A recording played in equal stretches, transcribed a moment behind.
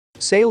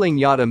Sailing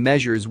Yacht A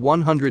measures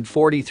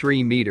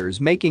 143 meters,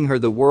 making her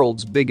the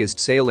world's biggest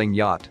sailing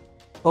yacht.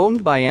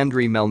 Owned by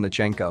Andrey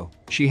Melnichenko,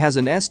 she has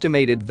an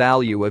estimated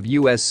value of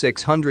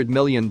 $600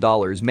 million,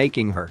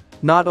 making her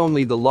not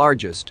only the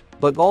largest,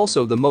 but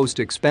also the most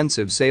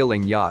expensive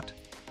sailing yacht.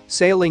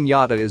 Sailing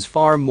Yacht A is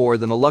far more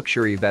than a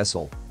luxury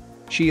vessel.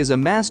 She is a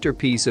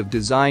masterpiece of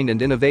design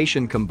and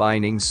innovation,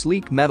 combining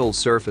sleek metal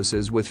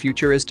surfaces with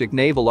futuristic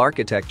naval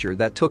architecture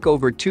that took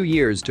over 2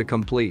 years to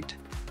complete.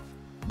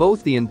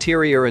 Both the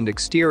interior and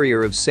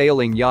exterior of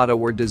Sailing Yacht A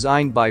were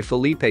designed by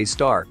Philippe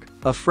Starck,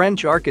 a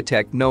French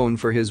architect known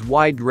for his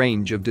wide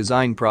range of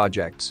design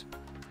projects.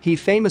 He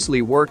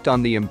famously worked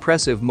on the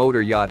impressive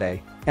motor Yacht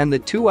A, and the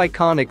two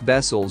iconic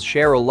vessels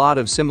share a lot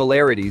of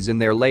similarities in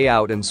their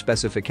layout and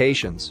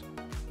specifications.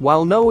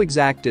 While no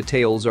exact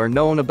details are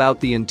known about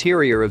the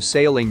interior of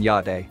Sailing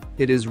Yacht A,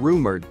 it is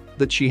rumored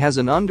that she has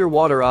an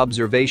underwater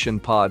observation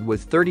pod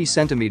with 30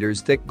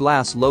 centimeters thick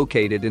glass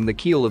located in the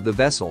keel of the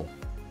vessel.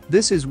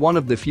 This is one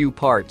of the few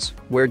parts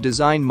where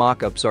design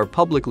mock-ups are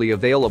publicly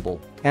available,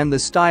 and the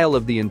style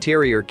of the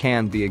interior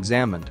can be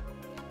examined.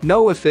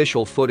 No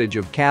official footage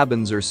of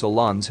cabins or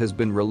salons has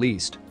been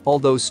released,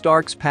 although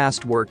Starck's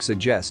past work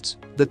suggests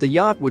that the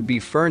yacht would be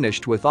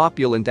furnished with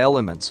opulent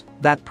elements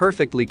that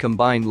perfectly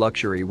combine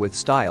luxury with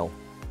style.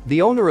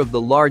 The owner of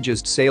the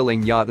largest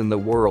sailing yacht in the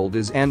world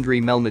is Andrey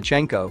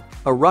Melnichenko,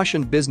 a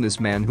Russian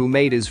businessman who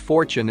made his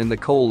fortune in the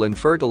coal and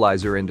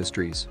fertilizer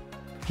industries.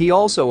 He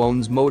also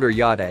owns Motor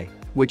Yacht A,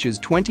 which is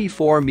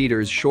 24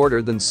 meters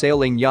shorter than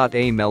Sailing Yacht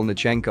A.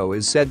 Melnichenko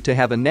is said to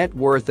have a net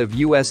worth of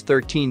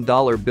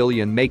 $13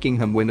 billion, making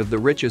him one of the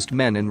richest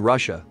men in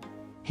Russia.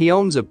 He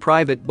owns a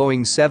private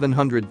Boeing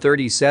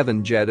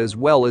 737 jet as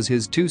well as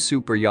his 2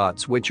 super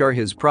yachts, which are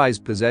his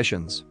prized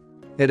possessions.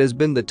 It has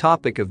been the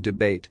topic of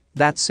debate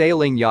that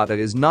Sailing Yacht A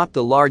is not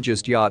the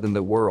largest yacht in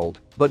the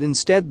world, but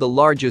instead the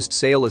largest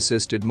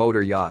sail-assisted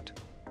motor yacht.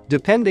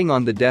 Depending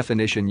on the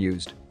definition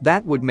used,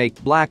 that would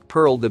make Black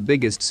Pearl the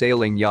biggest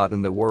sailing yacht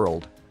in the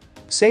world.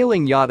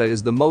 Sailing Yacht A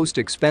is the most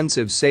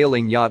expensive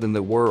sailing yacht in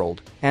the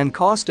world and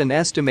cost an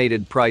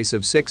estimated price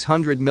of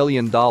 $600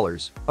 million,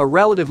 a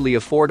relatively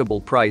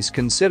affordable price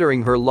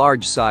considering her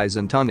large size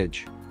and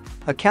tonnage.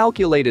 A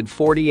calculated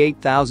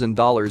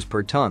 $48,000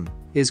 per ton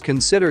is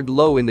considered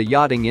low in the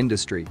yachting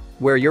industry,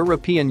 where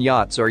European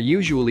yachts are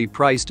usually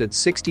priced at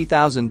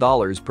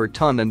 $60,000 per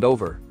ton and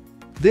over.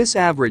 This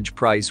average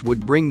price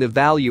would bring the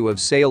value of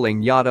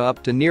Sailing Yacht A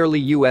up to nearly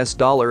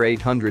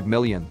 $800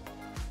 million.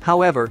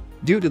 However,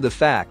 due to the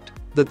fact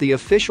that the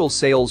official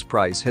sales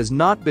price has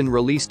not been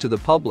released to the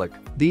public,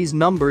 these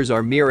numbers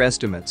are mere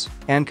estimates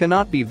and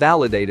cannot be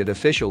validated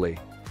officially.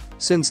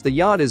 Since the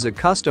yacht is a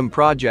custom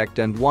project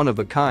and one of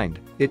a kind,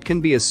 it can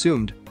be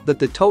assumed that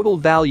the total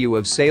value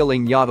of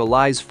Sailing Yacht A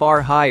lies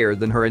far higher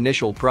than her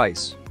initial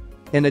price.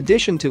 In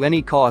addition to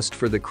any cost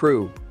for the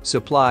crew,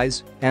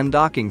 supplies, and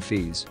docking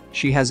fees,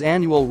 she has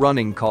annual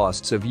running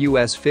costs of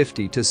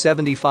 $50 to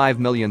 $75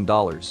 million.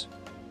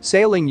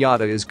 Sailing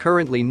Yacht A is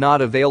currently not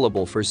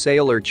available for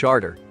sale or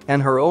charter,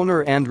 and her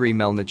owner Andrey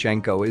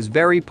Melnichenko is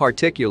very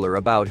particular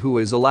about who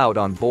is allowed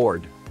on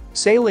board.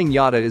 Sailing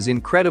Yacht A is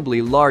incredibly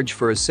large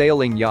for a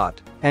sailing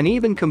yacht, and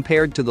even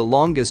compared to the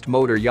longest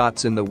motor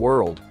yachts in the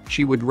world,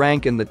 she would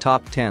rank in the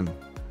top 10.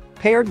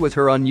 Paired with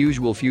her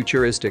unusual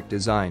futuristic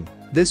design,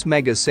 this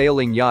mega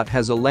sailing yacht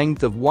has a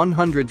length of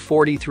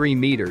 143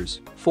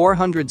 meters,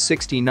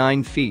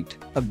 469 feet,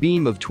 a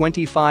beam of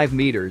 25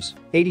 meters,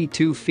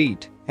 82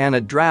 feet, and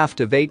a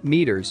draft of 8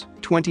 meters,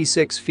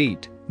 26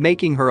 feet,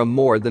 making her a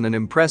more than an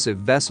impressive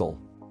vessel.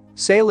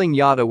 Sailing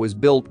Yacht A was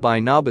built by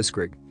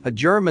Nobelskrig, a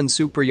German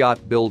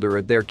superyacht builder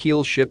at their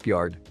Kiel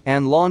shipyard,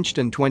 and launched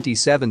in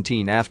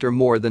 2017 after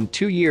more than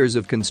 2 years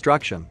of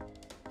construction.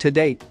 To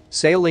date,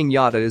 Sailing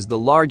Yacht A is the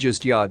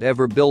largest yacht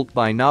ever built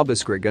by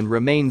Nobelskrig and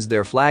remains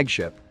their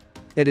flagship.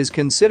 It is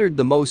considered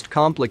the most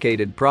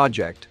complicated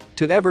project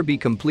to ever be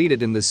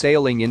completed in the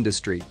sailing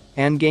industry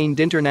and gained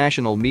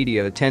international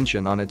media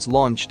attention on its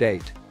launch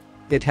date.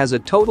 It has a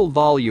total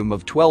volume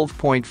of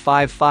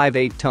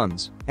 12.558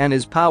 tons and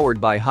is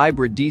powered by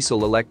hybrid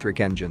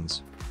diesel-electric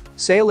engines.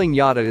 Sailing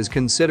Yacht A is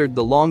considered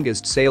the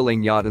longest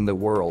sailing yacht in the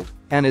world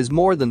and is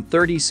more than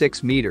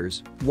 36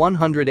 meters,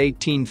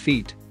 118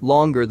 feet,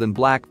 longer than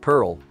Black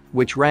Pearl,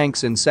 which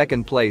ranks in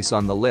second place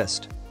on the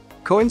list.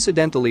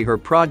 Coincidentally, her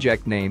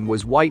project name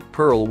was White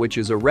Pearl, which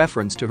is a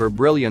reference to her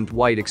brilliant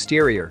white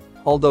exterior,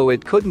 although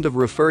it couldn't have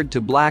referred to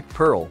Black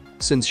Pearl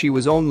since she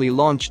was only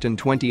launched in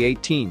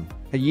 2018,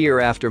 a year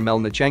after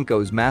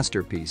Melnichenko's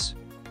masterpiece.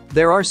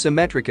 There are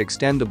symmetric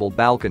extendable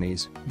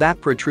balconies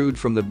that protrude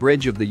from the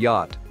bridge of the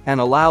yacht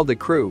and allow the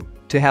crew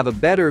to have a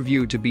better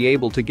view to be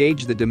able to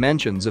gauge the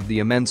dimensions of the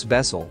immense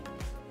vessel.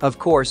 Of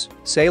course,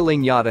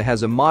 Sailing Yacht A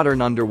has a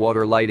modern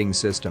underwater lighting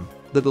system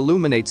that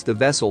illuminates the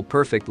vessel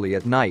perfectly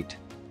at night.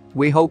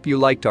 We hope you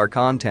liked our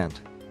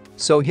content.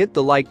 So hit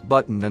the like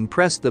button and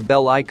press the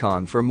bell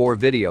icon for more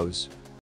videos.